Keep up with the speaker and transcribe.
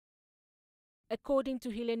According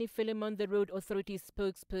to Helene Philemon, the Road Authority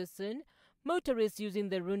spokesperson, motorists using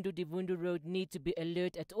the Rundu Divundu road need to be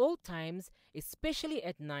alert at all times, especially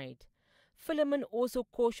at night. Philemon also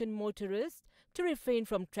cautioned motorists to refrain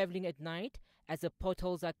from travelling at night as the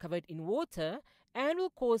potholes are covered in water and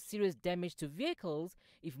will cause serious damage to vehicles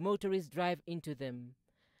if motorists drive into them.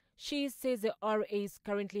 She says the RA is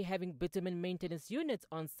currently having bitumen maintenance units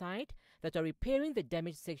on site that are repairing the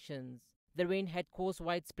damaged sections. The rain had caused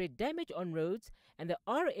widespread damage on roads, and the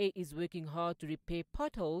RA is working hard to repair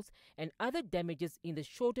potholes and other damages in the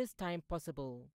shortest time possible.